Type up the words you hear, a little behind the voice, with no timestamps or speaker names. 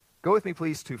Go with me,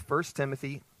 please, to 1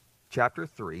 Timothy chapter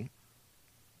 3.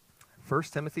 1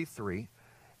 Timothy 3.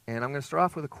 And I'm going to start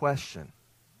off with a question.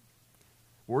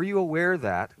 Were you aware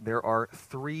that there are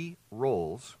 3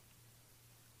 roles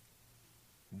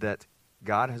that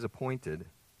God has appointed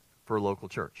for a local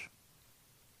church?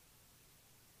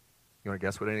 You want to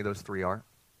guess what any of those 3 are?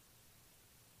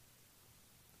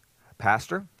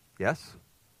 Pastor, yes.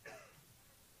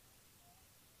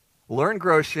 Learn,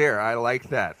 grow, share. I like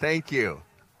that. Thank you.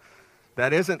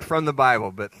 That isn't from the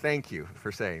Bible, but thank you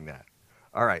for saying that.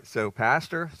 All right, so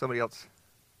pastor, somebody else?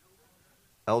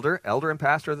 Elder and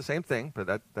pastor are the same thing,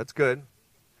 but that's good.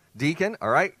 Deacon, all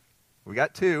right, we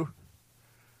got 2.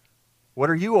 What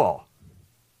are you all?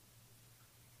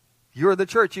 You are the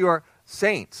church. You are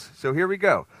saints. So here we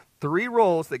go. 3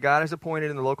 roles that God has appointed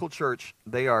in the local church.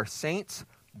 They are saints,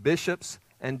 bishops,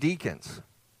 and deacons.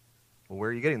 Well, where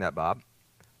are you getting that, Bob?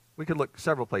 We could look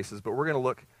several places, but we're going to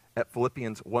look at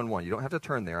Philippians 1:1. You don't have to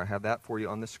turn there. I have that for you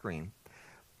on the screen.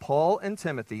 Paul and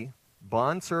Timothy,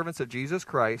 bondservants of Jesus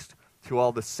Christ, to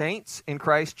all the saints in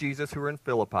Christ Jesus who are in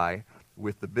Philippi,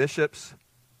 with the bishops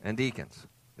and deacons.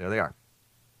 There they are.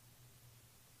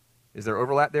 Is there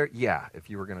overlap there? Yeah. If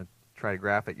you were going to try to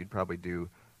graph it, you'd probably do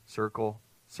circle,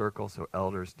 circle, so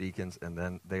elders, deacons, and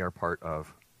then they are part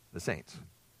of the saints.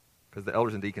 Because the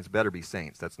elders and deacons better be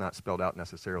saints. That's not spelled out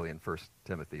necessarily in 1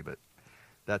 Timothy, but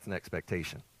that's an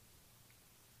expectation.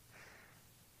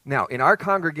 Now, in our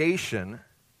congregation,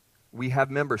 we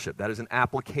have membership. That is an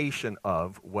application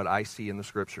of what I see in the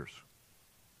Scriptures.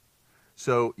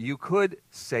 So you could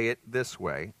say it this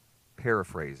way,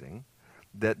 paraphrasing,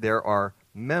 that there are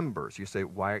members. You say,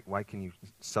 why can you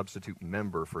substitute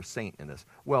member for saint in this?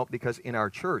 Well, because in our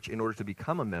church, in order to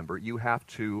become a member, you have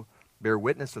to bear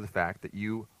witness to the fact that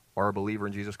you are a believer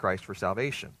in Jesus Christ for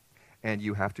salvation. And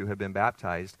you have to have been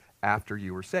baptized after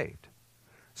you were saved.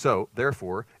 So,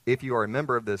 therefore, if you are a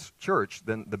member of this church,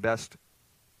 then the best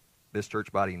this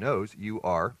church body knows you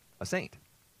are a saint.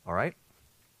 All right?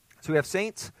 So we have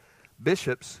saints,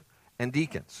 bishops, and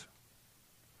deacons.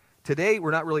 Today,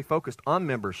 we're not really focused on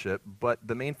membership, but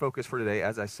the main focus for today,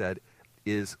 as I said,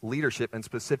 is leadership, and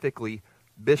specifically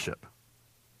bishop.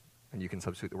 And you can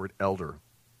substitute the word elder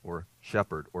or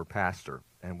shepherd or pastor,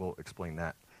 and we'll explain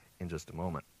that in just a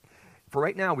moment. For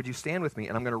right now, would you stand with me,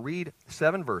 and I'm going to read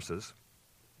 7 verses.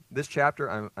 This chapter,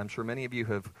 I'm sure many of you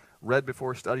have read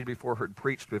before, studied before, heard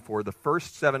preached before. The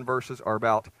first 7 verses are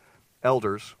about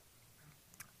elders,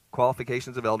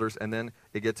 qualifications of elders, and then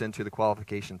it gets into the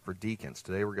qualification for deacons.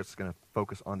 Today we're just going to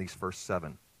focus on these first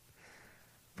 7.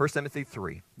 1 Timothy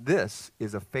 3, this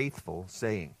is a faithful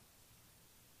saying.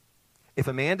 If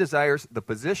a man desires the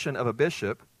position of a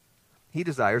bishop, he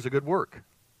desires a good work.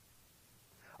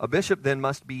 A bishop then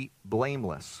must be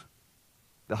blameless,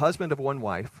 the husband of one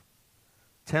wife,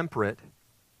 temperate,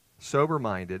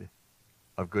 sober-minded,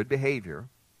 of good behavior,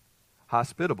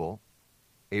 hospitable,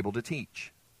 able to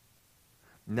teach,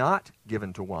 not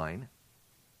given to wine,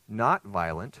 not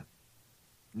violent,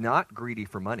 not greedy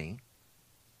for money,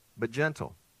 but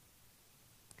gentle,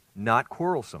 not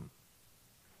quarrelsome,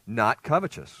 not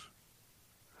covetous,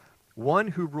 one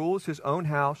who rules his own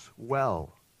house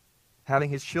well,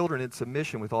 having his children in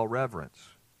submission with all reverence.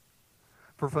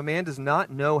 For if a man does not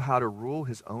know how to rule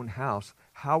his own house,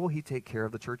 how will he take care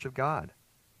of the church of God?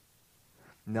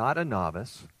 Not a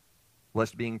novice,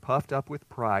 lest being puffed up with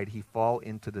pride he fall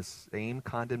into the same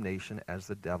condemnation as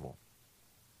the devil.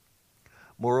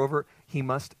 Moreover, he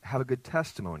must have a good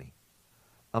testimony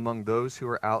among those who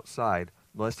are outside,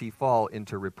 lest he fall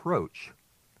into reproach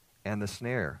and the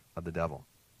snare of the devil.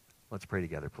 Let's pray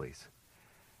together, please.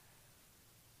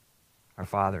 Our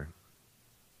Father,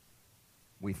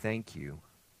 we thank you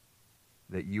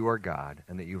that you are God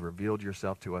and that you've revealed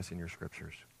yourself to us in your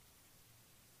Scriptures.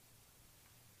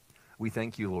 We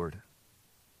thank you, Lord,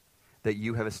 that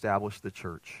you have established the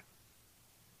church,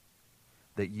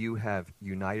 that you have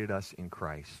united us in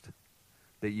Christ,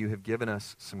 that you have given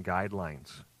us some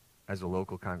guidelines as a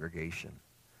local congregation.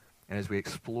 And as we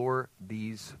explore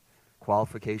these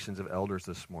qualifications of elders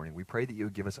this morning, we pray that you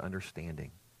would give us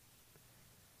understanding.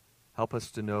 Help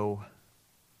us to know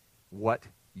what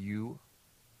you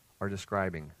are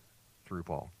describing through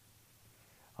Paul.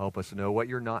 Help us to know what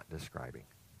you're not describing.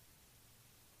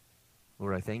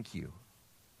 Lord, I thank you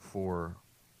for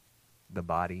the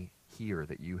body here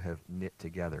that you have knit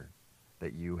together,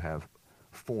 that you have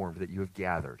formed, that you have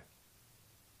gathered.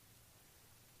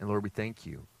 And Lord, we thank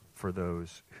you for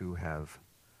those who have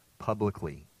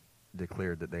publicly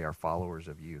declared that they are followers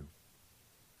of you.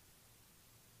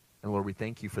 And Lord, we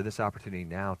thank you for this opportunity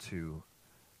now to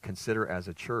consider as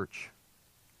a church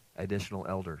additional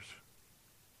elders.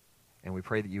 And we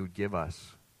pray that you would give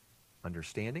us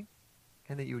understanding,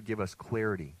 and that you would give us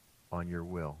clarity on your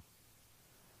will.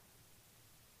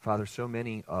 Father, so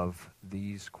many of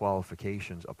these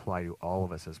qualifications apply to all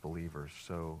of us as believers,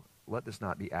 so let this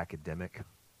not be academic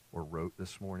or rote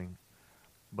this morning,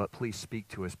 but please speak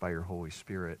to us by your Holy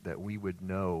Spirit that we would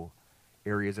know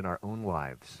areas in our own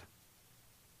lives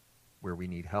where we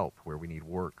need help, where we need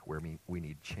work, where we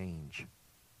need change.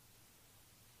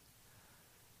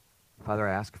 Father,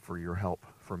 I ask for your help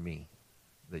from me,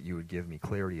 that you would give me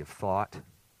clarity of thought,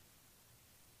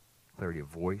 clarity of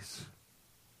voice,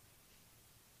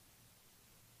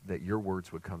 that your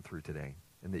words would come through today,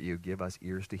 and that you would give us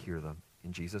ears to hear them.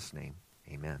 In Jesus' name,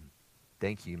 amen.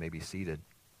 Thank you. You may be seated.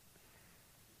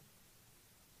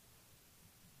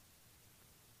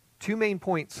 Two main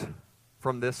points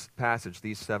from this passage,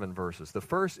 these 7 verses. The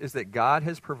first is that God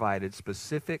has provided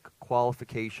specific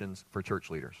qualifications for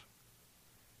church leaders.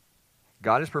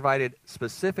 God has provided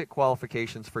specific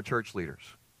qualifications for church leaders.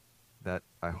 That,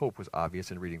 I hope, was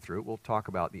obvious in reading through it. We'll talk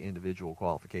about the individual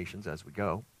qualifications as we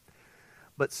go.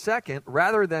 But second,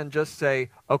 rather than just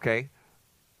say, okay,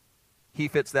 he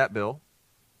fits that bill,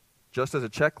 just as a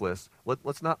checklist,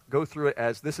 let's not go through it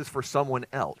as this is for someone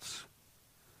else.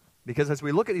 Because as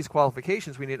we look at these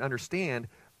qualifications, we need to understand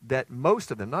that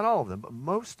most of them, not all of them, but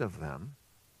most of them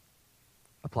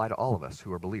apply to all of us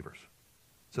who are believers.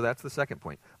 So that's the second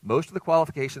point. Most of the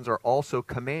qualifications are also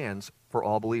commands for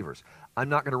all believers. I'm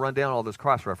not going to run down all those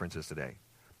cross-references today,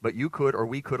 but you could, or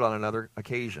we could on another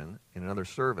occasion, in another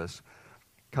service,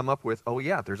 come up with, oh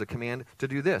yeah, there's a command to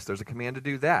do this, there's a command to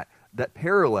do that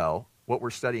parallel what we're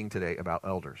studying today about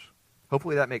elders.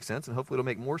 Hopefully that makes sense, and hopefully it'll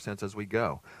make more sense as we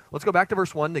go. Let's go back to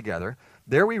verse 1 together.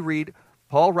 There we read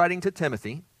Paul writing to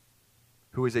Timothy,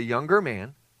 who is a younger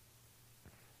man,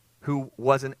 who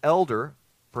was an elder,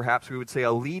 perhaps we would say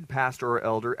a lead pastor or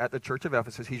elder at the church of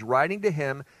Ephesus. He's writing to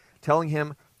him, telling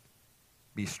him,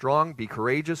 be strong, be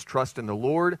courageous, trust in the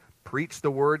Lord, preach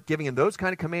the word, giving him those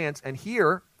kind of commands. And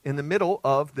here, in the middle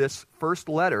of this first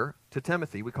letter to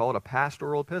Timothy, we call it a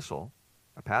pastoral epistle,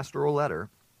 a pastoral letter,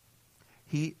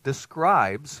 he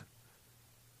describes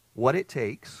what it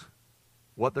takes,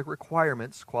 what the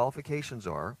requirements, qualifications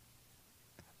are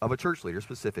of a church leader,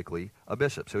 specifically a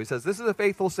bishop. So he says, this is a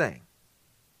faithful saying.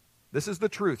 This is the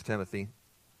truth, Timothy.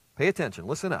 Pay attention.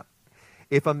 Listen up.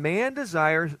 If a man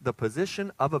desires the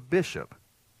position of a bishop,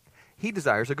 he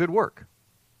desires a good work.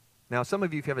 Now, some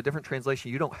of you, if you have a different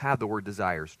translation, you don't have the word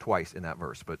desires twice in that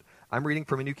verse, but I'm reading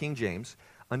from a New King James.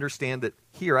 Understand that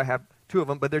here I have 2 of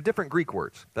them, but they're different Greek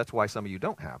words. That's why some of you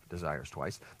don't have desires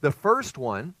twice. The first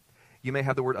one, you may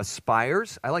have the word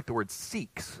aspires. I like the word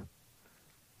seeks.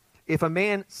 If a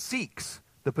man seeks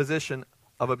the position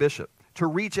of a bishop, to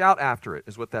reach out after it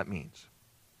is what that means.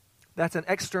 That's an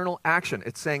external action.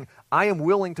 It's saying, I am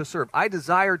willing to serve. I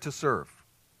desire to serve.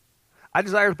 I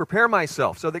desire to prepare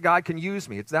myself so that God can use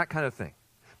me. It's that kind of thing.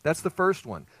 That's the first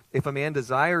one. If a man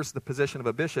desires the position of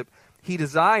a bishop, he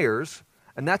desires,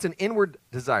 and that's an inward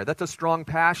desire. That's a strong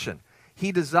passion.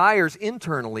 He desires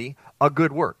internally a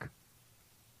good work.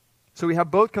 So we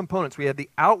have both components. We have the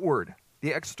outward,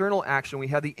 the external action. We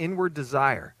have the inward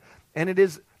desire. And it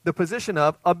is the position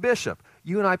of a bishop.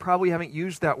 You and I probably haven't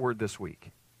used that word this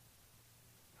week.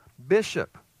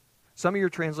 Bishop. Some of your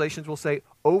translations will say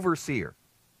overseer.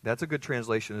 That's a good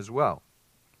translation as well.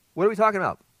 What are we talking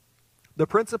about? The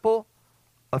principal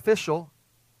official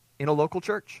in a local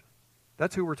church.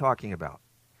 That's who we're talking about.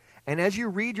 And as you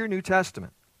read your New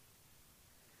Testament,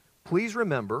 please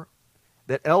remember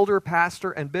that elder,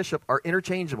 pastor, and bishop are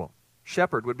interchangeable.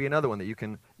 Shepherd would be another one that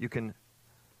you can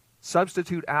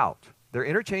substitute out. They're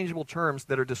interchangeable terms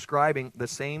that are describing the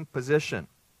same position.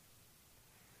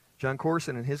 John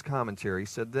Corson, in his commentary,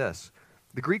 said this: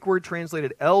 the Greek word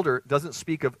translated elder doesn't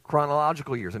speak of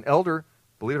chronological years. An elder,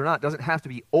 believe it or not, doesn't have to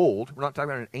be old. We're not talking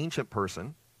about an ancient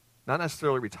person, not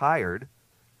necessarily retired,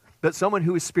 but someone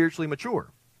who is spiritually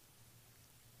mature.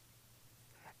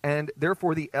 And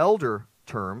therefore, the elder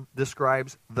term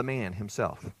describes the man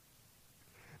himself.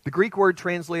 The Greek word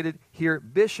translated here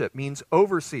bishop means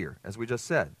overseer, as we just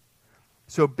said.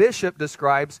 So bishop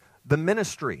describes the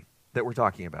ministry that we're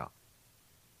talking about.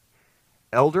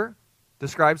 Elder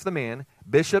describes the man.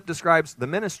 Bishop describes the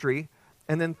ministry.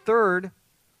 And then third,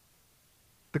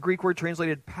 the Greek word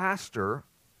translated pastor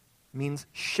means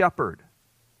shepherd.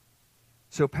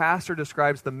 So pastor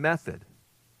describes the method.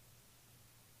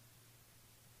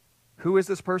 Who is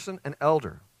this person? An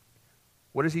elder.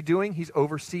 What is he doing? He's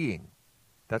overseeing.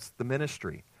 That's the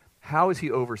ministry. How is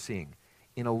he overseeing?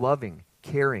 In a loving,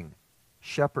 caring,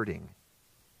 shepherding,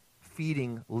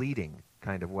 feeding, leading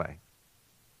kind of way.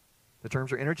 The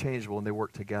terms are interchangeable and they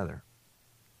work together.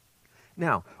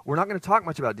 Now, we're not going to talk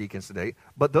much about deacons today,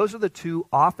 but those are the two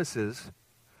offices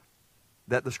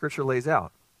that the Scripture lays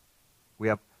out. We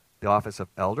have the office of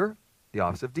elder, the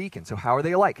office of deacon. So how are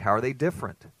they alike? How are they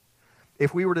different?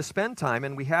 If we were to spend time,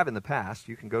 and we have in the past,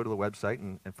 you can go to the website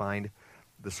and find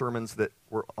the sermons that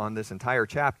were on this entire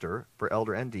chapter for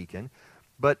elder and deacon,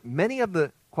 but many of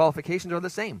the qualifications are the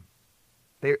same.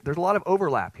 There's a lot of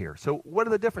overlap here. So what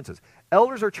are the differences?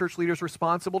 Elders are church leaders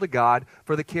responsible to God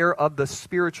for the care of the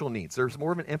spiritual needs. There's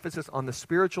more of an emphasis on the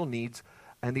spiritual needs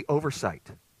and the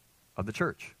oversight of the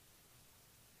church.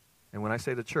 And when I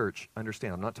say the church,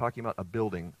 understand, I'm not talking about a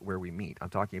building where we meet. I'm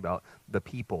talking about the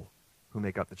people who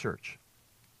make up the church.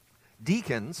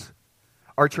 Deacons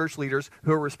are church leaders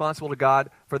who are responsible to God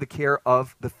for the care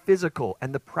of the physical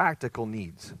and the practical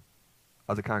needs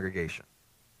of the congregation.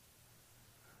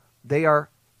 They are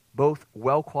both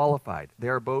well qualified. They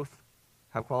are both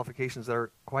have qualifications that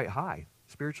are quite high,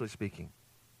 spiritually speaking.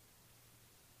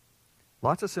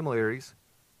 Lots of similarities.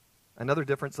 Another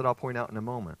difference that I'll point out in a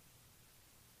moment.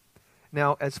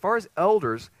 Now, as far as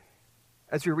elders,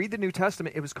 as we read the New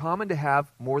Testament, it was common to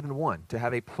have more than one, to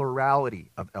have a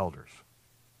plurality of elders.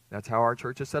 That's how our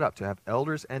church is set up, to have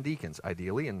elders and deacons,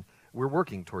 ideally, and we're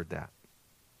working toward that.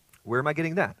 Where am I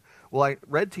getting that? Well, I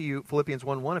read to you Philippians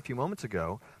 1:1 a few moments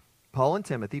ago. Paul and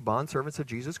Timothy, bondservants of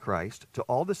Jesus Christ, to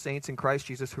all the saints in Christ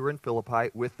Jesus who are in Philippi,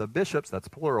 with the bishops, that's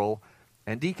plural,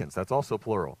 and deacons, that's also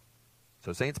plural.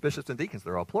 So saints, bishops, and deacons,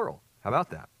 they're all plural. How about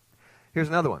that? Here's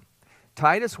another one.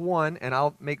 Titus 1, and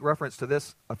I'll make reference to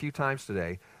this a few times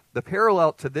today, the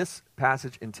parallel to this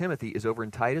passage in Timothy is over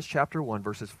in Titus chapter 1,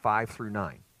 verses 5 through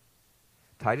 9.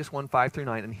 Titus 1, 5 through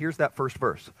 9, and here's that first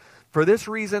verse. For this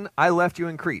reason I left you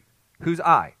in Crete. Who's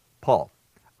I? Paul.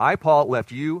 I, Paul,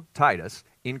 left you, Titus,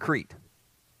 in Crete,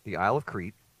 the Isle of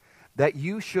Crete, that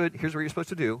you should, here's what you're supposed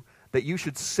to do, that you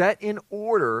should set in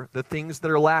order the things that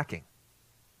are lacking.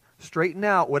 Straighten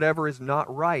out whatever is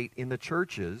not right in the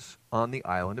churches on the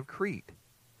island of Crete.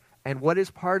 And what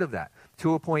is part of that?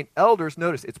 To appoint elders,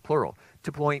 notice it's plural, to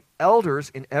appoint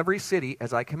elders in every city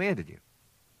as I commanded you.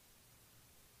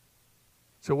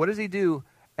 So what does he do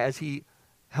as he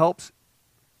helps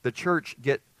the church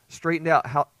get straightened out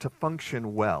how to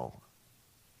function well?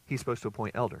 He's supposed to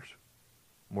appoint elders.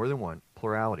 More than one,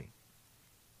 plurality.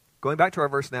 Going back to our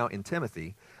verse now in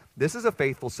Timothy, this is a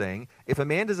faithful saying. If a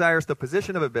man desires the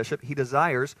position of a bishop, he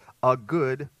desires a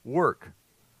good work.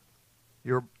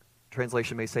 Your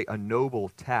translation may say a noble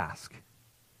task.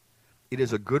 It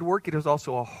is a good work. It is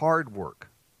also a hard work.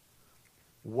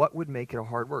 What would make it a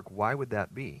hard work? Why would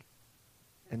that be?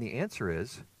 And the answer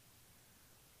is,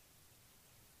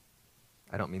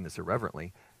 I don't mean this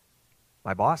irreverently,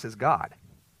 my boss is God.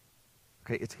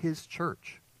 Okay, it's his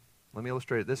church. Let me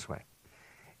illustrate it this way.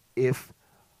 If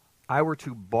I were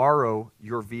to borrow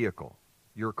your vehicle,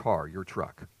 your car, your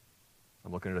truck,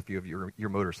 I'm looking at a few of your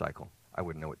motorcycle. I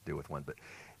wouldn't know what to do with one, but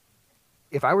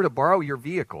if I were to borrow your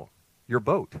vehicle, your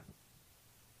boat,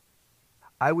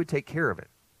 I would take care of it.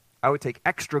 I would take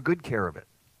extra good care of it.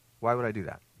 Why would I do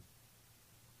that?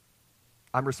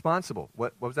 I'm responsible.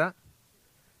 What was that?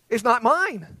 It's not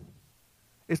mine.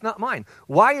 It's not mine.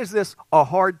 Why is this a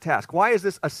hard task? Why is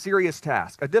this a serious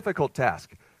task, a difficult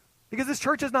task? Because this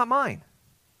church is not mine.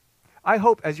 I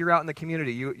hope as you're out in the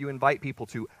community, you invite people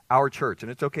to our church.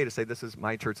 And it's okay to say, this is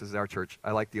my church, this is our church.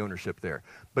 I like the ownership there.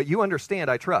 But you understand,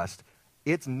 I trust,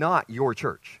 it's not your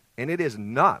church. And it is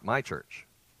not my church.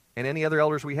 And any other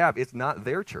elders we have, it's not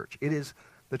their church. It is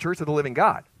the church of the living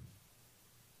God.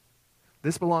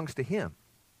 This belongs to him.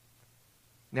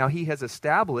 Now, he has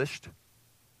established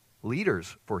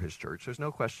leaders for his church. There's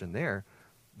no question there.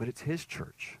 But it's his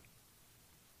church.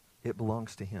 It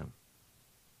belongs to him.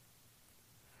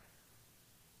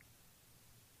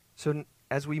 So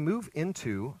as we move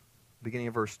into, beginning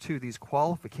of verse 2, these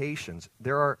qualifications,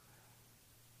 there are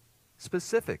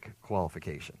specific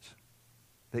qualifications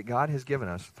that God has given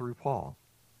us through Paul.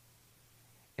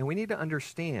 And we need to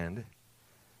understand,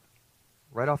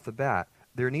 right off the bat,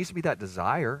 there needs to be that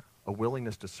desire, a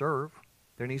willingness to serve.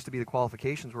 There needs to be the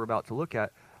qualifications we're about to look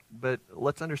at. But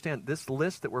let's understand, this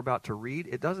list that we're about to read,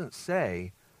 it doesn't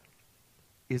say,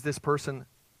 is this person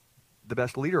the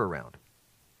best leader around?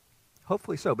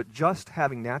 Hopefully so, but just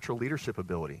having natural leadership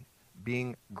ability,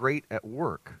 being great at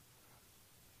work,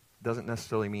 doesn't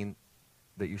necessarily mean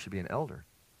that you should be an elder.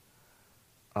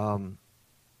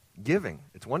 Giving,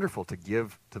 it's wonderful to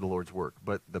give to the Lord's work,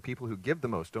 but the people who give the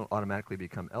most don't automatically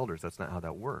become elders. That's not how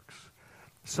that works.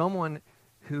 Someone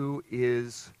who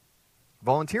is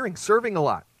volunteering, serving a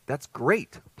lot, that's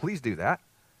great. Please do that.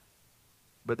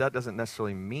 But that doesn't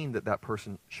necessarily mean that that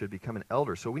person should become an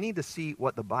elder. So we need to see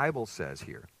what the Bible says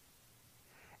here.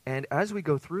 And as we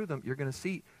go through them, you're going to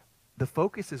see the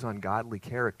focus is on godly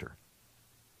character.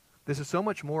 This is so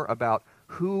much more about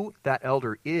who that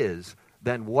elder is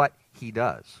than what he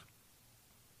does.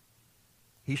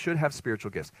 He should have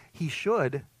spiritual gifts. He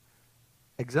should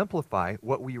exemplify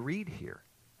what we read here.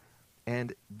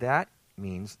 And that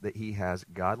means that he has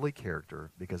godly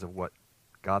character because of what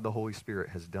God the Holy Spirit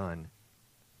has done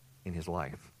in his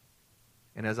life.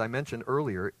 And as I mentioned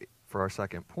earlier for our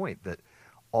second point, that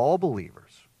all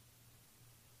believers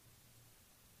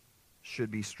should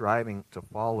be striving to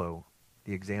follow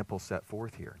the example set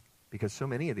forth here, because so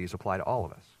many of these apply to all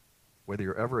of us. Whether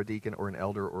you're ever a deacon or an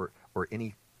elder or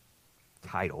any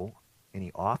title,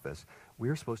 any office,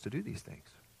 we're supposed to do these things.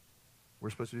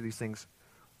 We're supposed to do these things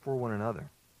for one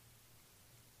another.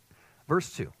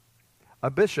 Verse 2, a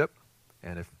bishop,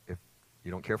 and if you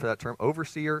don't care for that term,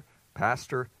 overseer,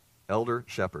 pastor, elder,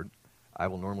 shepherd. I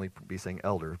will normally be saying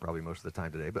elder probably most of the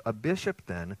time today, but a bishop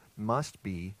then must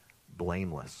be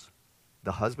blameless,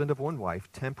 the husband of one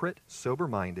wife, temperate,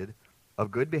 sober-minded,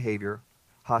 of good behavior,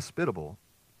 hospitable,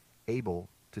 able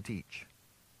to teach.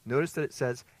 Notice that it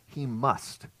says he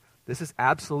must. This is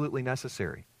absolutely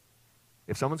necessary.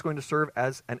 If someone's going to serve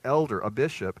as an elder, a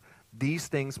bishop, these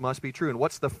things must be true. And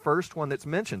what's the first one that's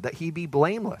mentioned? That he be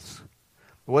blameless.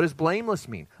 What does blameless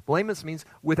mean? Blameless means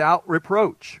without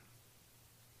reproach.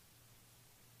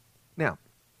 Now,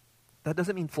 that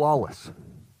doesn't mean flawless.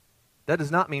 That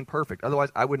does not mean perfect. Otherwise,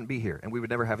 I wouldn't be here, and we would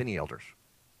never have any elders.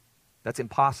 That's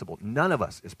impossible. None of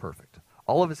us is perfect.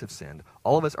 All of us have sinned.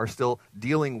 All of us are still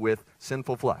dealing with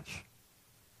sinful flesh.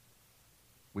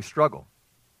 We struggle.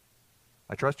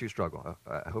 I trust you struggle.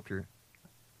 I hope you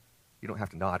don't have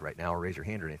to nod right now or raise your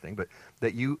hand or anything, but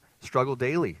that you struggle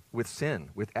daily with sin,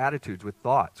 with attitudes, with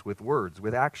thoughts, with words,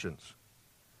 with actions.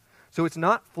 So it's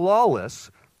not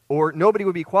flawless, or nobody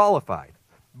would be qualified.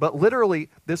 But literally,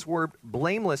 this word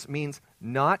blameless means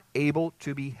not able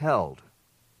to be held.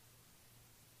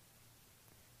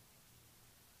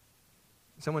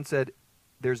 Someone said,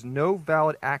 there's no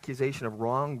valid accusation of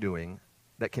wrongdoing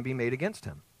that can be made against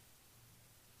him.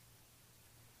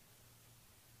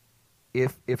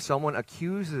 If someone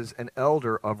accuses an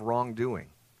elder of wrongdoing,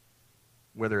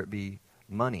 whether it be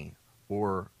money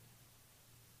or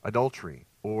adultery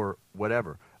or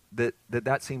whatever,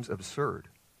 that seems absurd.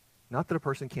 Not that a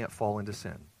person can't fall into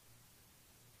sin,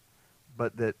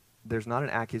 but that there's not an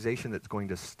accusation that's going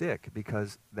to stick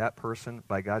because that person,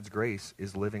 by God's grace,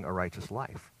 is living a righteous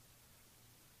life.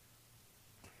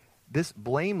 This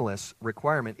blameless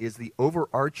requirement is the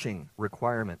overarching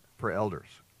requirement for elders.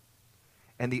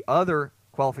 And the other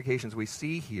qualifications we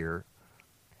see here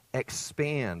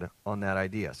expand on that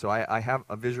idea. So I have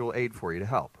a visual aid for you to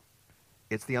help.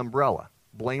 It's the umbrella.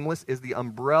 Blameless is the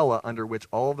umbrella under which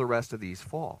all of the rest of these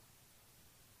fall.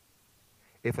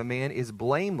 If a man is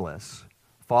blameless,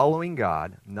 following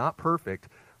God, not perfect,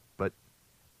 but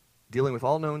dealing with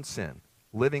all known sin,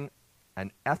 living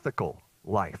an ethical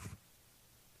life,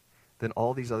 then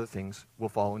all these other things will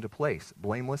fall into place.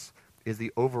 Blameless is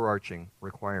the overarching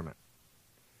requirement.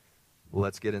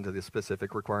 Let's get into the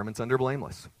specific requirements under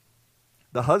blameless.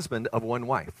 The husband of one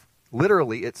wife.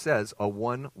 Literally, it says a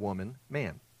one-woman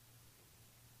man.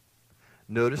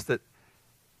 Notice that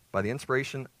by the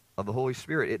inspiration of the Holy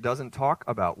Spirit, it doesn't talk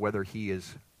about whether he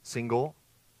is single,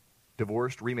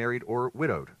 divorced, remarried, or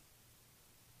widowed.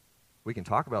 We can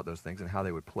talk about those things and how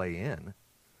they would play in.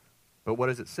 But what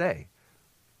does it say?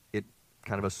 It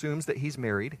kind of assumes that he's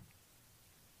married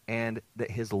and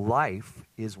that his life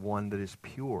is one that is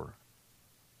pure,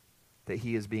 that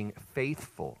he is being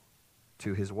faithful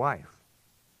to his wife.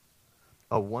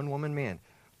 A one-woman man.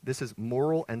 This is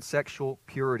moral and sexual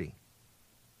purity.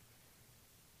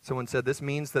 Someone said this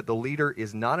means that the leader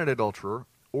is not an adulterer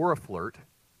or a flirt,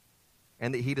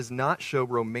 and that he does not show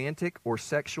romantic or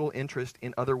sexual interest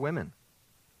in other women,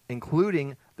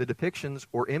 including the depictions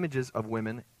or images of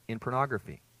women in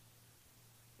pornography.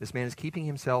 This man is keeping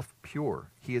himself pure.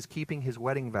 He is keeping his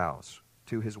wedding vows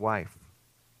to his wife.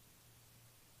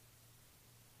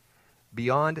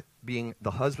 Beyond being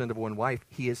the husband of one wife,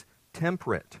 he is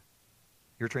temperate.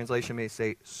 Your translation may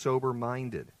say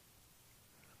sober-minded.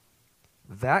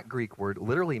 That Greek word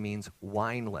literally means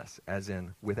wineless, as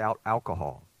in without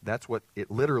alcohol. That's what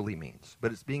it literally means.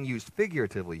 But it's being used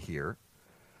figuratively here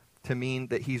to mean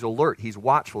that he's alert, he's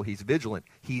watchful, he's vigilant,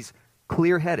 he's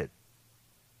clear-headed.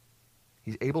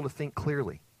 He's able to think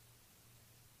clearly.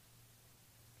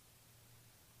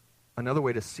 Another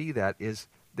way to see that is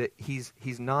that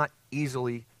he's not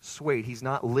easily swayed. He's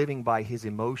not living by his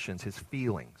emotions, his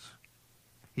feelings.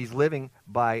 He's living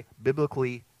by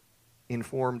biblically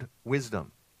informed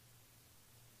wisdom.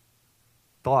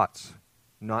 Thoughts,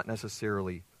 not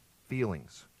necessarily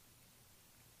feelings.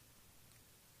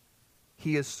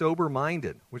 He is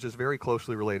sober-minded, which is very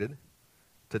closely related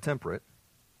to temperate.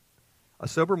 A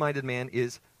sober-minded man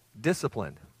is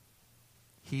disciplined.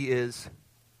 He is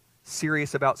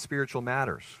serious about spiritual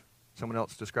matters. Someone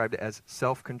else described it as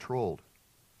self-controlled.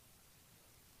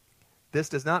 This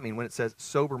does not mean, when it says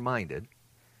sober-minded,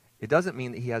 it doesn't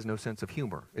mean that he has no sense of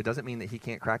humor. It doesn't mean that he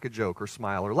can't crack a joke or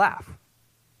smile or laugh.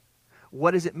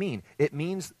 What does it mean? It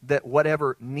means that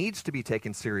whatever needs to be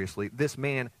taken seriously, this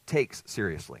man takes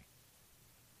seriously.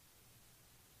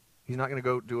 He's not going to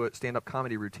go do a stand-up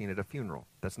comedy routine at a funeral.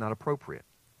 That's not appropriate.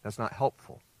 That's not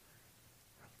helpful.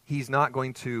 He's not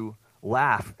going to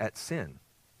laugh at sin.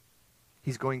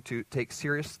 He's going to take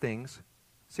serious things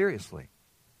seriously.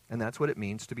 And that's what it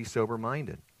means to be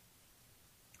sober-minded.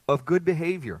 Of good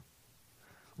behavior.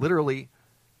 Literally,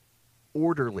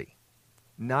 orderly,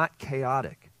 not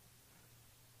chaotic.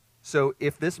 So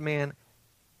if this man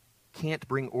can't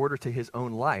bring order to his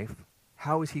own life,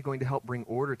 how is he going to help bring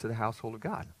order to the household of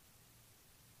God?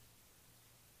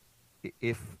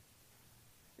 I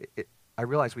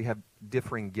realize we have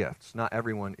differing gifts. Not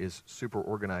everyone is super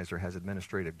organized or has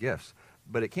administrative gifts,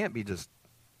 but it can't be just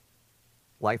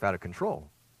life out of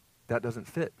control. That doesn't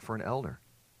fit for an elder.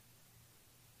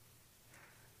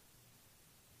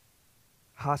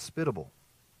 Hospitable.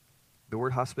 The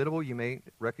word hospitable, you may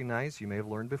recognize, you may have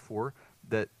learned before,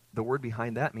 that the word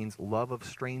behind that means love of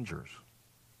strangers.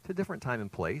 It's a different time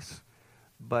and place,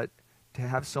 but to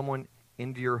have someone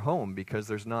into your home because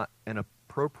there's not an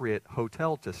appropriate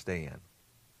hotel to stay in.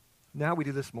 Now we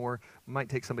do this more. We might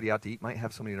take somebody out to eat, might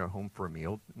have somebody in our home for a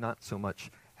meal, not so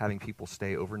much having people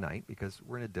stay overnight because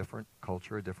we're in a different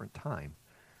culture, a different time.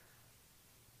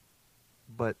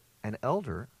 But an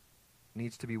elder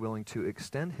needs to be willing to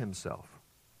extend himself.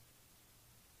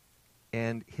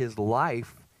 And his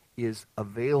life is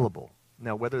available.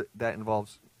 Now, whether that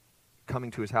involves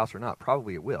coming to his house or not,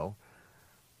 probably it will.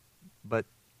 But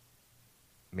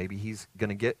maybe he's going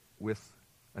to get with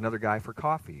another guy for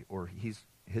coffee, or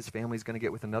his family's going to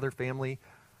get with another family.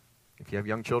 If you have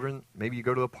young children, maybe you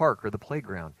go to the park or the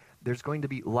playground. There's going to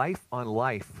be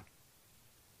life-on-life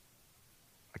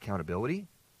accountability,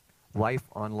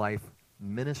 life-on-life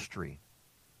ministry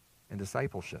and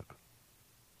discipleship.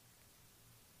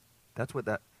 That's what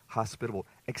that hospitable,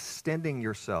 extending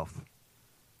yourself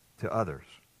to others.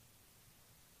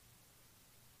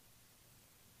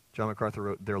 John MacArthur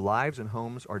wrote, their lives and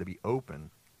homes are to be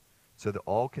open so that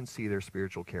all can see their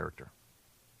spiritual character.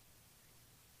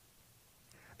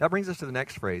 That brings us to the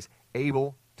next phrase,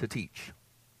 able to teach.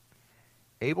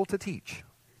 Able to teach.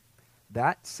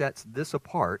 That sets this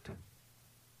apart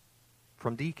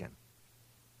from deacon.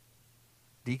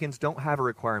 Deacons don't have a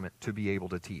requirement to be able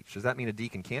to teach. Does that mean a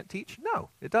deacon can't teach? No,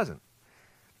 it doesn't.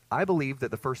 I believe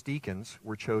that the first deacons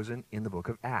were chosen in the book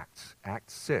of Acts,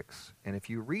 Acts 6. And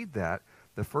if you read that,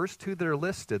 the first two that are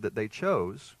listed that they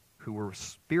chose, who were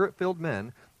spirit-filled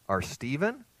men, are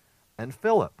Stephen and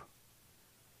Philip.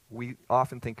 We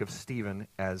often think of Stephen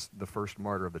as the first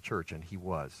martyr of the church, and he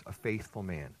was a faithful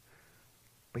man.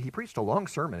 But he preached a long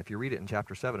sermon, if you read it in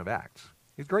chapter 7 of Acts.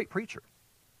 He was a great preacher.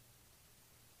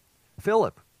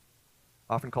 Philip,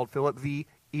 often called Philip the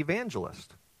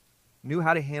evangelist, knew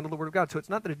how to handle the Word of God. So it's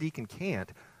not that a deacon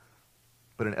can't,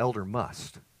 but an elder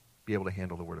must be able to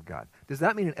handle the Word of God. Does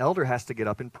that mean an elder has to get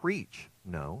up and preach?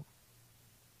 No.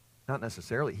 Not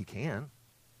necessarily. He can.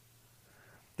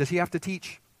 Does he have to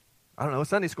teach, I don't know, a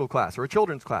Sunday school class or a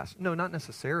children's class? No, not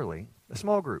necessarily. A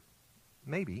small group?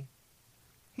 Maybe.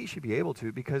 He should be able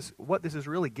to, because what this is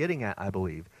really getting at, I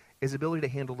believe, is ability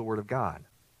to handle the Word of God.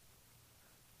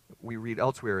 We read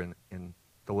elsewhere in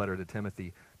the letter to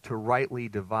Timothy, to rightly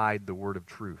divide the word of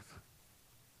truth.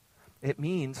 It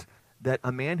means that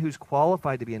a man who's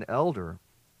qualified to be an elder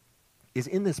is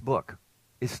in this book,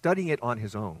 is studying it on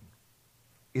his own,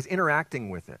 is interacting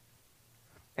with it,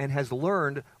 and has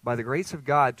learned by the grace of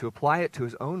God to apply it to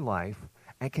his own life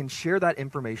and can share that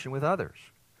information with others.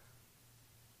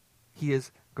 He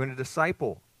is going to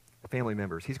disciple family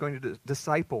members. He's going to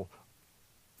disciple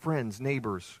friends,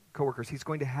 neighbors, coworkers. He's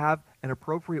going to have an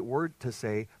appropriate word to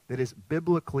say that is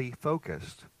biblically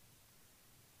focused.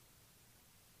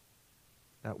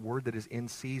 That word that is in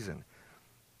season.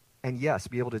 And yes,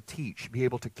 be able to teach, be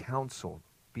able to counsel,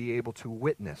 be able to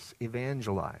witness,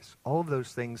 evangelize. All of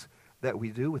those things that we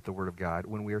do with the Word of God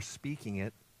when we are speaking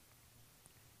it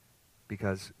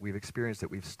because we've experienced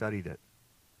it, we've studied it.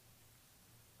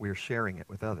 We are sharing it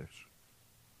with others.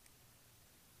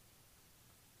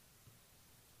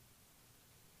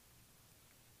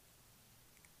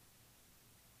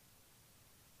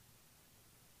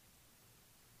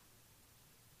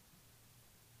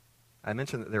 I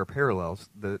mentioned that there are parallels.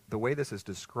 The way this is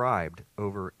described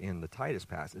over in the Titus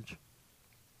passage,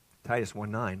 Titus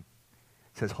 1:9,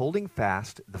 says, holding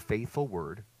fast the faithful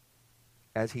word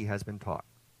as he has been taught,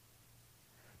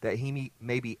 that he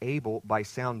may be able by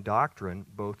sound doctrine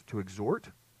both to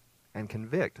exhort and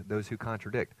convict those who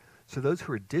contradict. So those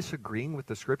who are disagreeing with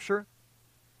the Scripture,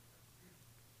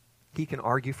 he can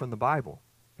argue from the Bible.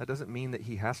 That doesn't mean that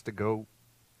he has to go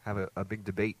have a big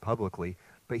debate publicly,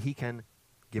 but he can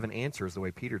give an answer, is the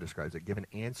way Peter describes it, give an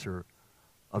answer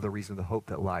of the reason of the hope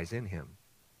that lies in him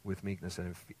with meekness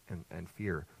and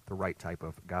fear, the right type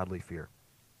of godly fear.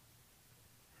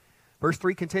 Verse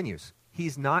 3 continues,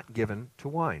 he's not given to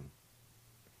wine.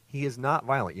 He is not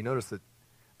violent. You notice that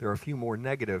there are a few more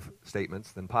negative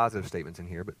statements than positive statements in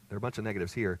here, but there are a bunch of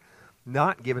negatives here.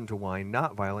 Not given to wine,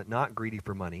 not violent, not greedy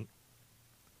for money,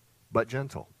 but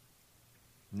gentle,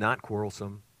 not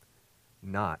quarrelsome,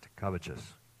 not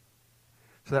covetous.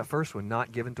 So that first one,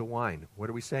 not given to wine, what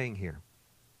are we saying here?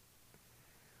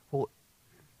 Well,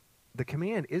 the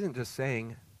command isn't just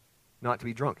saying not to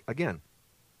be drunk. Again,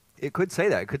 it could say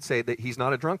that. It could say that he's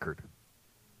not a drunkard.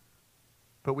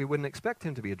 But we wouldn't expect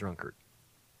him to be a drunkard.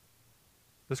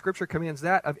 The Scripture commands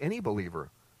that of any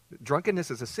believer. Drunkenness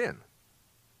is a sin.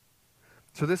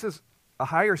 So this is a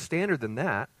higher standard than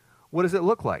that. What does it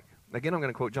look like? Again, I'm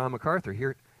going to quote John MacArthur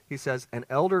here. He says, an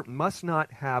elder must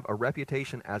not have a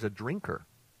reputation as a drinker.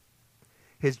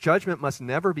 His judgment must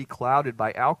never be clouded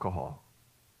by alcohol.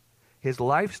 His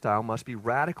lifestyle must be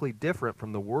radically different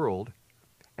from the world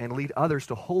and lead others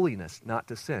to holiness, not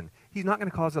to sin. He's not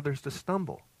going to cause others to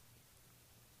stumble.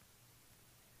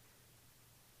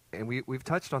 And we've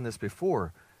touched on this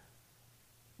before.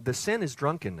 The sin is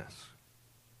drunkenness.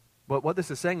 But what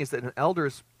this is saying is that an elder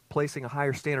is placing a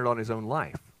higher standard on his own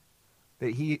life.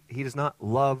 That he does not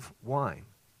love wine.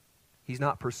 He's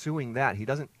not pursuing that. He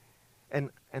doesn't, and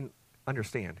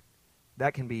understand,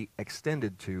 that can be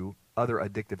extended to other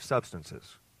addictive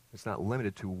substances. It's not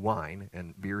limited to wine,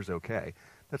 and beer's okay.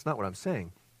 That's not what I'm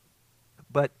saying.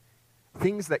 But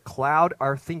things that cloud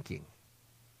our thinking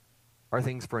are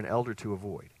things for an elder to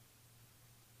avoid,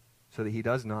 so that he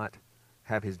does not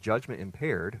have his judgment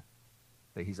impaired,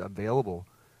 that he's available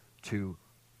to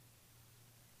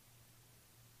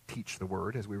teach the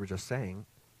word, as we were just saying,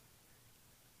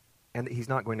 and that he's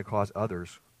not going to cause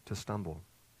others to stumble.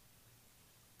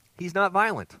 He's not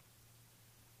violent.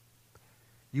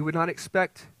 You would not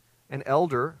expect an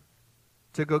elder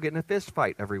to go get in a fist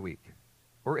fight every week,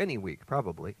 or any week,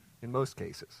 probably, in most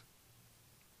cases.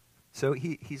 So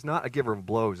he's not a giver of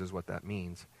blows, is what that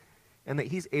means, and that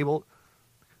he's able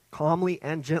calmly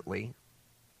and gently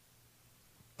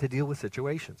to deal with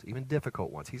situations, even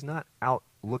difficult ones. He's not out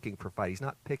looking for fight. He's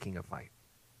not picking a fight.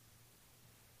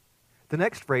 The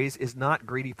next phrase is not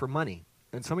greedy for money.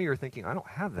 And some of you are thinking, I don't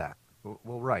have that.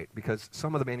 Well, right, because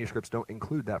some of the manuscripts don't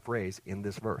include that phrase in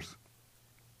this verse.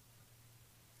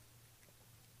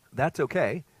 That's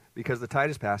okay, because the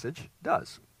Titus passage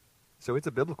does. So it's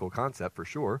a biblical concept for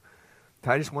sure.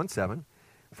 Titus 1:7,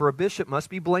 for a bishop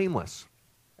must be blameless,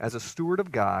 as a steward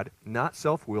of God, not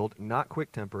self-willed, not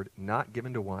quick-tempered, not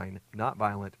given to wine, not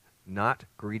violent, not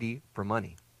greedy for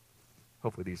money.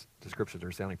 Hopefully these descriptions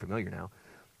are sounding familiar now.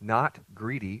 Not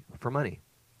greedy for money.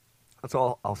 That's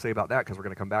all I'll say about that, because we're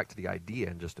going to come back to the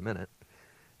idea in just a minute.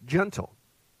 Gentle.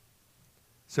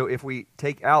 So if we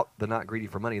take out the not greedy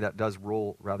for money, that does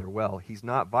roll rather well. He's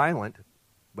not violent,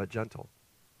 but gentle.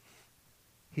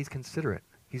 He's considerate.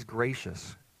 He's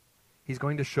gracious. He's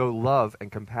going to show love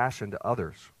and compassion to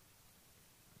others.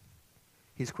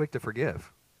 He's quick to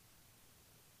forgive.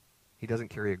 He doesn't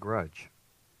carry a grudge.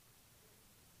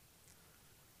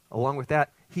 Along with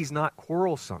that, he's not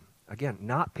quarrelsome. Again,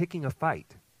 not picking a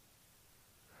fight.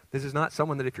 This is not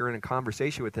someone that if you're in a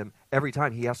conversation with him, every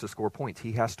time he has to score points.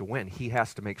 He has to win. He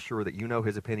has to make sure that you know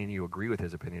his opinion, you agree with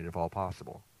his opinion if all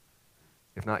possible.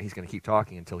 If not, he's going to keep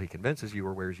talking until he convinces you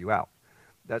or wears you out.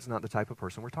 That's not the type of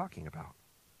person we're talking about.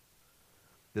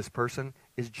 This person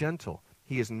is gentle.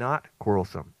 He is not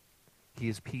quarrelsome. He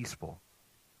is peaceful.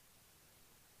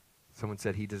 Someone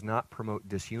said he does not promote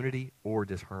disunity or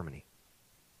disharmony.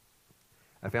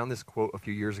 I found this quote a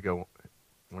few years ago,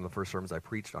 one of the first sermons I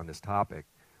preached on this topic.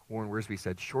 Warren Wiersbe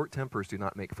said, short tempers do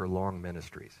not make for long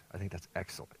ministries. I think that's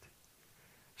excellent.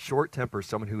 Short tempers,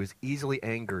 someone who is easily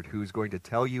angered, who's going to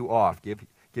tell you off, give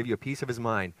you a piece of his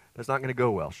mind, that's not going to go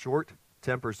well. Short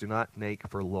tempers do not make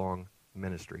for long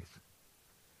ministries.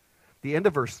 The end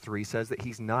of verse 3 says that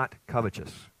he's not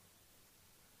covetous.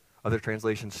 Other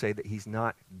translations say that he's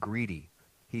not greedy.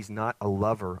 He's not a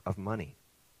lover of money.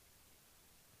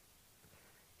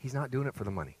 He's not doing it for the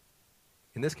money.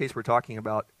 In this case, we're talking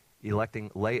about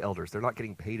electing lay elders. They're not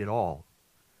getting paid at all.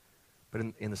 But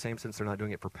in the same sense, they're not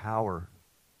doing it for power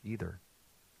either.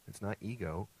 It's not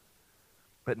ego,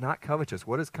 but not covetous.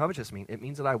 What does covetous mean? It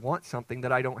means that I want something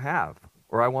that I don't have,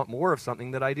 or I want more of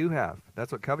something that I do have.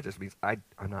 That's what covetous means. I'm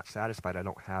not satisfied. I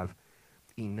don't have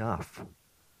enough.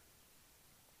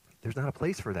 There's not a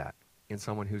place for that in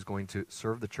someone who's going to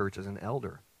serve the church as an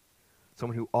elder,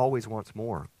 someone who always wants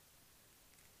more.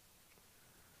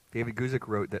 David Guzik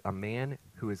wrote that a man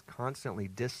who is constantly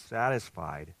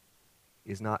dissatisfied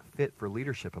is not fit for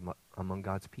leadership among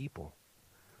God's people.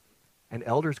 An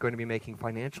elder is going to be making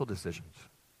financial decisions.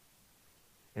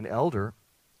 An elder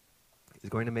is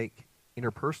going to make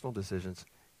interpersonal decisions.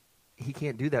 He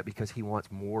can't do that because he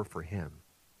wants more for him.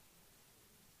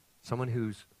 Someone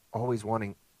who's always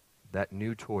wanting that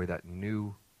new toy, that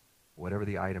new whatever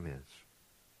the item is,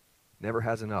 never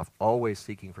has enough, always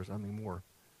seeking for something more.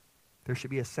 There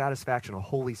should be a satisfaction, a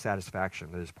holy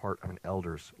satisfaction that is part of an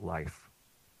elder's life.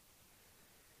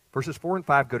 Verses 4 and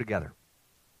 5 go together.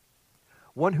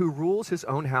 One who rules his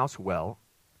own house well,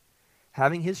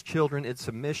 having his children in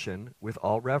submission with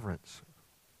all reverence.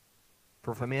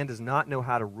 For if a man does not know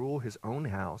how to rule his own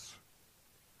house,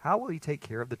 how will he take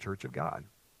care of the church of God?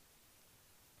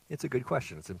 It's a good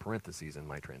question. It's in parentheses in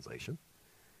my translation.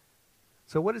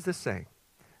 So what is this saying?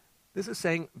 This is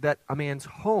saying that a man's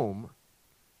home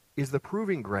is the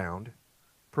proving ground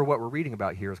for what we're reading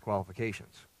about here as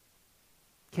qualifications.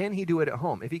 Can he do it at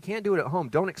home? If he can't do it at home,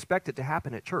 don't expect it to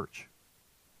happen at church.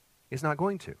 It's not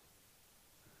going to.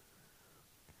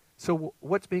 So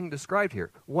what's being described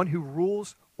here? One who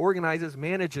rules, organizes,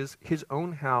 manages his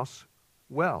own house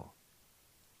well.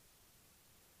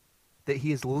 That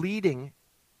he is leading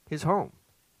his home.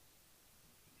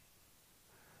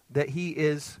 That he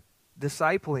is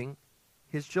discipling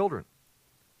his children.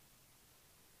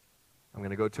 I'm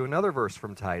going to go to another verse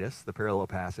from Titus, the parallel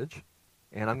passage,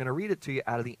 and I'm going to read it to you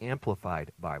out of the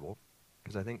Amplified Bible,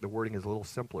 because I think the wording is a little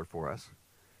simpler for us.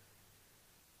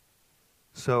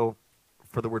 So,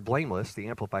 for the word blameless, the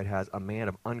Amplified has a man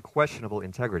of unquestionable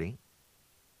integrity,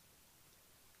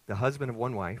 the husband of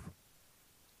one wife,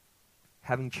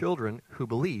 having children who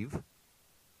believe,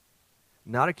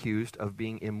 not accused of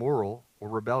being immoral or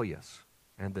rebellious.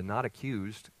 And the not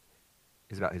accused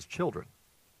is about his children,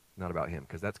 not about him,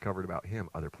 because that's covered about him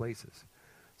other places.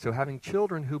 So having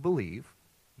children who believe,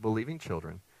 believing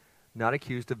children, not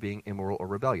accused of being immoral or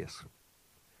rebellious.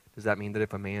 Does that mean that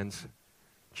if a man's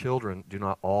children do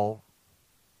not all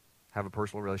have a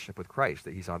personal relationship with Christ,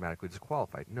 that he's automatically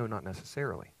disqualified? No, not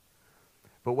necessarily.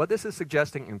 But what this is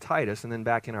suggesting in Titus, and then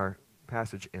back in our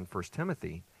passage in 1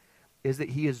 Timothy, is that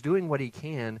he is doing what he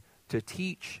can to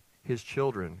teach his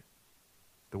children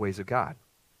the ways of God.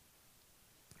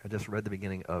 I just read the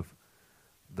beginning of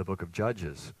the book of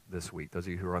Judges this week. Those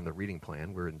of you who are on the reading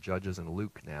plan, we're in Judges and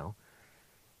Luke now.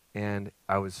 And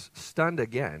I was stunned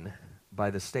again by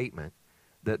the statement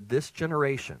that this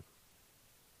generation,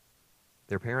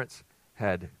 their parents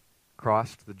had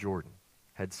crossed the Jordan,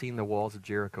 had seen the walls of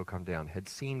Jericho come down, had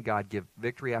seen God give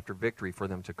victory after victory for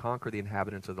them to conquer the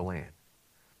inhabitants of the land,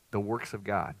 the works of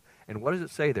God. And what does it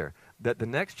say there? That the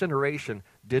next generation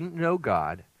didn't know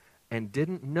God and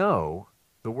didn't know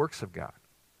the works of God.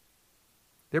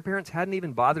 Their parents hadn't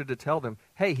even bothered to tell them,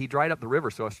 hey, he dried up the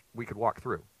river so we could walk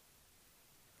through.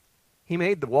 He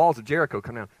made the walls of Jericho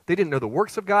come down. They didn't know the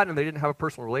works of God, and they didn't have a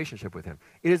personal relationship with him.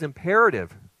 It is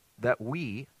imperative that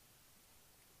we,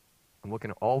 I'm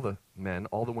looking at all the men,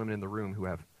 all the women in the room who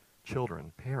have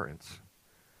children, parents,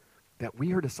 that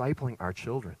we are discipling our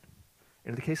children.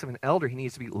 In the case of an elder, he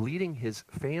needs to be leading his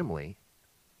family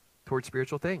towards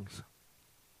spiritual things.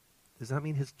 Does that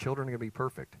mean his children are going to be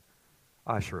perfect?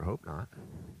 I sure hope not.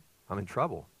 I'm in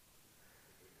trouble.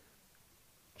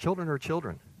 Children are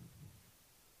children.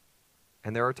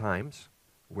 And there are times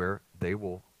where they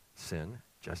will sin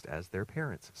just as their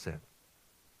parents sin.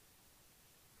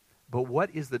 But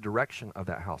what is the direction of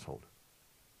that household?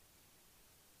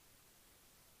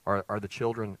 Are the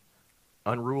children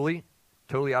unruly,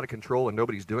 totally out of control, and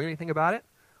nobody's doing anything about it?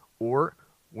 Or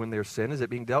when there's sin, is it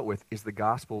being dealt with? Is the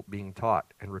gospel being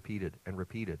taught and repeated and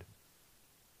repeated?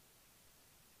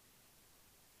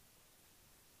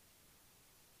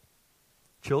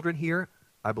 Children here,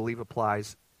 I believe,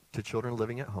 applies to children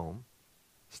living at home,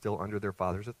 still under their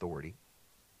father's authority.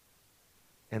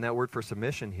 And that word for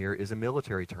submission here is a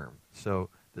military term. So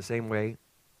the same way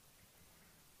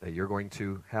that you're going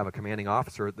to have a commanding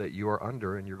officer that you are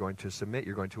under and you're going to submit,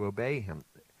 you're going to obey him.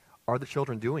 Are the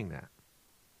children doing that?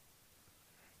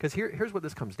 Because here's what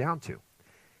this comes down to.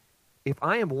 If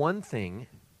I am one thing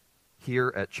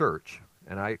here at church,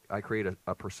 and I create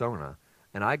a persona,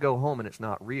 and I go home and it's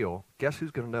not real, guess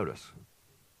who's going to notice?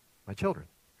 My children.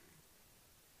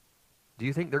 Do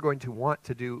you think they're going to want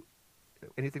to do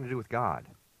anything to do with God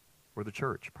or the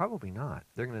church? Probably not.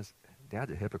 They're going to say,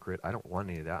 Dad's a hypocrite. I don't want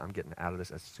any of that. I'm getting out of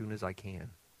this as soon as I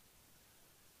can.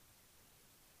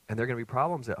 And there are going to be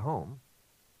problems at home.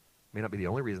 May not be the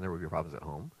only reason there will be problems at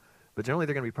home, but generally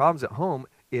there are going to be problems at home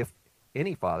if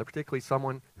any father, particularly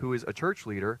someone who is a church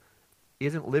leader,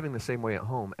 isn't living the same way at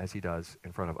home as he does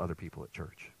in front of other people at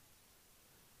church.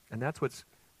 And that's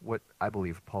what I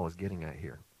believe Paul is getting at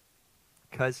here.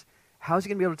 Because how is he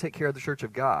going to be able to take care of the church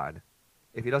of God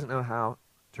if he doesn't know how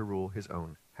to rule his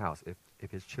own house,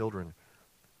 if his children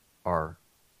are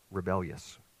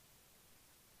rebellious?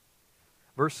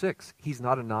 Verse 6, he's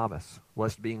not a novice,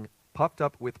 lest being puffed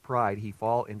up with pride he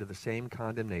fall into the same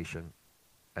condemnation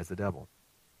as the devil.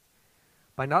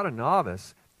 By not a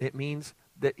novice, it means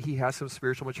that he has some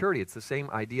spiritual maturity. It's the same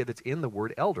idea that's in the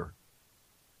word elder.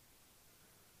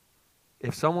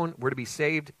 If someone were to be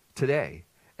saved today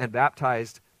and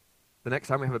baptized the next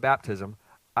time we have a baptism,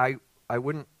 I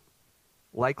wouldn't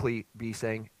likely be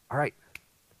saying, all right,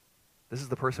 this is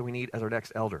the person we need as our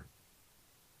next elder.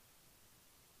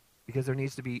 Because there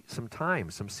needs to be some time,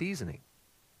 some seasoning,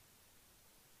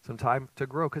 some time to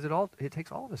grow, because it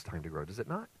takes all of us time to grow, does it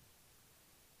not?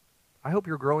 I hope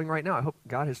you're growing right now. I hope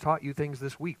God has taught you things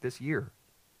this week, this year.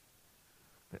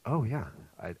 Oh, yeah,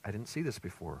 I didn't see this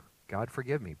before. God,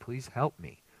 forgive me. Please help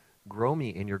me. Grow me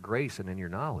in your grace and in your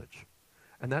knowledge.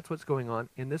 And that's what's going on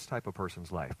in this type of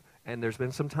person's life. And there's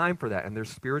been some time for that. And there's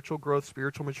spiritual growth,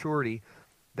 spiritual maturity.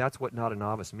 That's what not a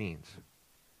novice means.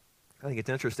 I think it's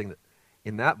interesting that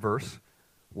in that verse,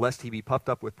 lest he be puffed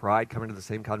up with pride, coming to the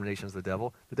same condemnation as the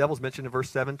devil's mentioned in verse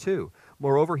 7 too.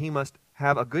 Moreover, he must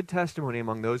have a good testimony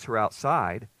among those who are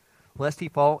outside, lest he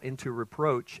fall into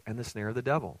reproach and the snare of the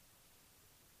devil.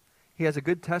 He has a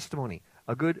good testimony,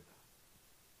 a good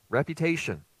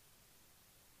reputation.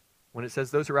 When it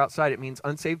says those who are outside, it means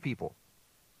unsaved people.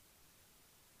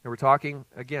 And we're talking,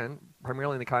 again,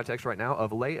 primarily in the context right now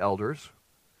of lay elders.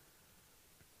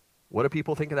 What do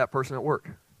people think of that person at work?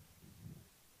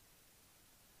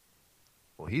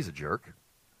 Well, he's a jerk.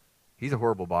 He's a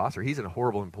horrible boss, or he's a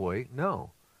horrible employee.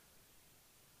 No.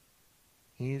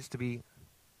 He needs to be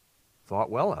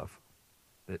thought well of.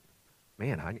 That,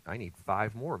 man, I need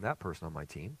 5 more of that person on my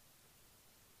team.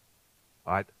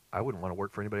 I wouldn't want to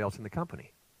work for anybody else in the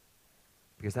company.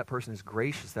 Because that person is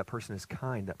gracious, that person is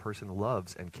kind, that person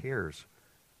loves and cares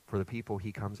for the people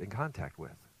he comes in contact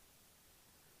with.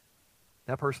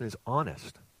 That person is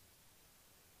honest.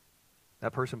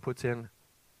 That person puts in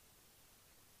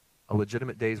a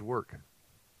legitimate day's work.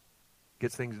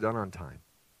 Gets things done on time.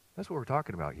 That's what we're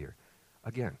talking about here.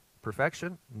 Again,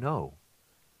 perfection? No.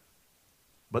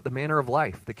 But the manner of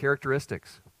life, the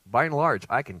characteristics, by and large,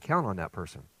 I can count on that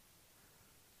person.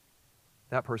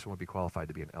 That person would be qualified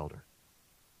to be an elder.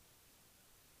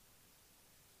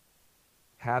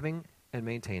 Having and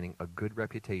maintaining a good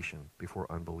reputation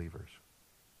before unbelievers.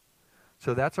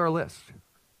 So that's our list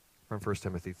from 1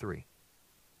 Timothy 3.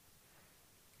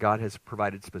 God has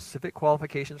provided specific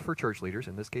qualifications for church leaders,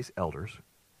 in this case elders,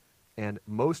 and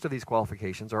most of these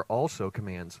qualifications are also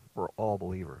commands for all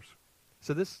believers.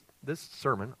 So this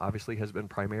sermon obviously has been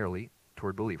primarily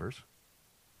toward believers,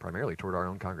 primarily toward our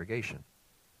own congregation.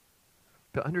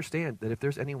 But understand that if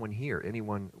there's anyone here,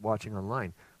 anyone watching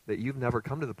online, that you've never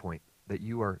come to the point that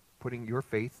you are putting your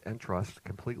faith and trust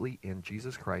completely in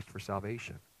Jesus Christ for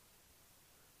salvation,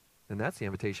 then that's the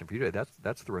invitation for you today.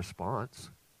 That's the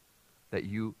response that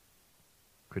you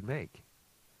could make.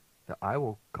 That I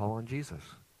will call on Jesus.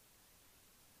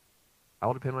 I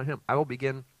will depend on him. I will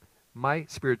begin my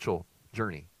spiritual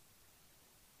journey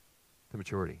to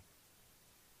maturity.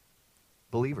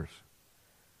 Believers,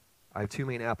 I have 2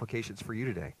 main applications for you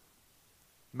today.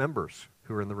 Members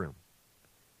who are in the room.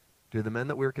 Do the men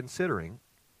that we're considering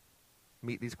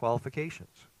meet these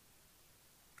qualifications?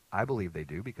 I believe they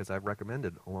do because I've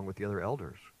recommended along with the other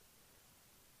elders.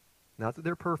 Not that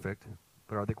they're perfect,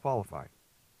 but are they qualified?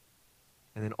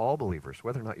 And then all believers,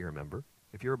 whether or not you're a member,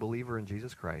 if you're a believer in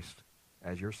Jesus Christ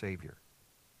as your Savior,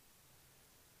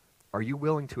 are you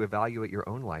willing to evaluate your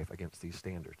own life against these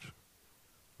standards?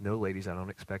 No, ladies, I don't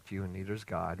expect you, and neither does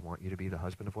God, want you to be the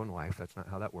husband of one wife. That's not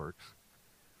how that works.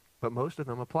 But most of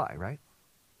them apply, right?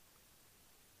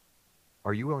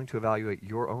 Are you willing to evaluate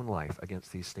your own life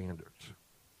against these standards?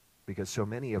 Because so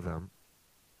many of them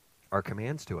are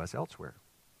commands to us elsewhere.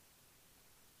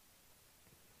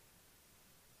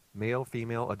 Male,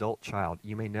 female, adult, child.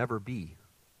 You may never be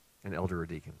an elder or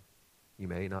deacon. You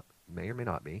may or may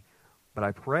not be. But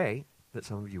I pray that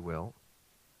some of you will.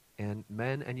 And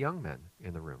men and young men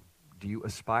in the room. Do you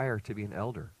aspire to be an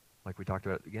elder, like we talked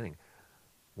about at the beginning?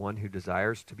 One who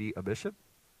desires to be a bishop,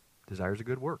 desires a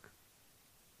good work.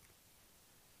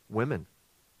 Women,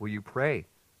 will you pray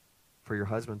for your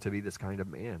husband to be this kind of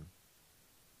man?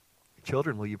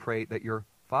 Children, will you pray that your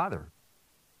father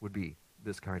would be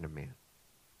this kind of man?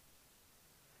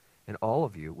 And all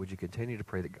of you, would you continue to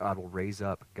pray that God will raise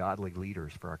up godly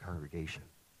leaders for our congregation?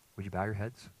 Would you bow your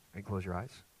heads and close your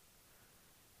eyes?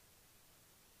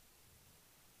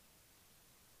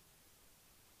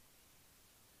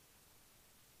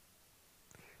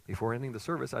 Before ending the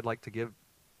service, I'd like to give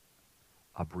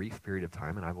a brief period of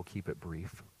time, and I will keep it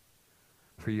brief,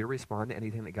 for you to respond to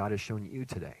anything that God has shown you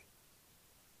today.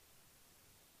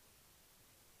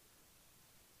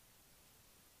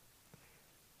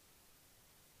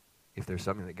 If there's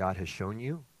something that God has shown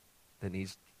you that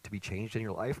needs to be changed in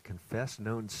your life, confess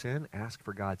known sin, ask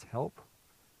for God's help.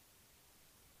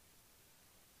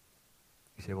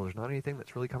 You say, well, there's not anything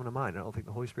that's really coming to mind. I don't think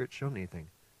the Holy Spirit's shown anything.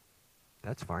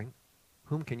 That's fine.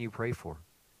 Whom can you pray for?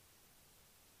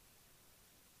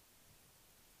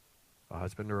 A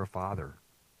husband or a father?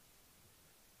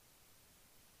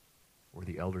 Or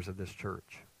the elders of this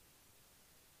church?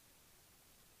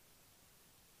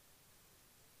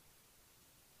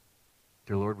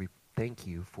 Dear Lord, we thank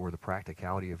you for the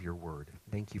practicality of your word.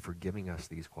 Thank you for giving us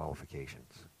these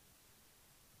qualifications.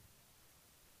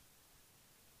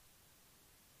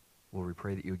 Lord, we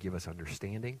pray that you would give us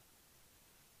understanding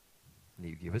and that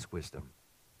you give us wisdom.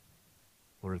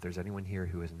 Lord, if there's anyone here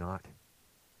who is not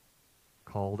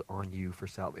called on you for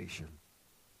salvation,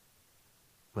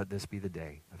 let this be the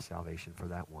day of salvation for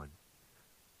that one.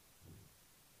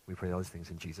 We pray those things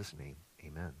in Jesus' name.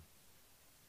 Amen.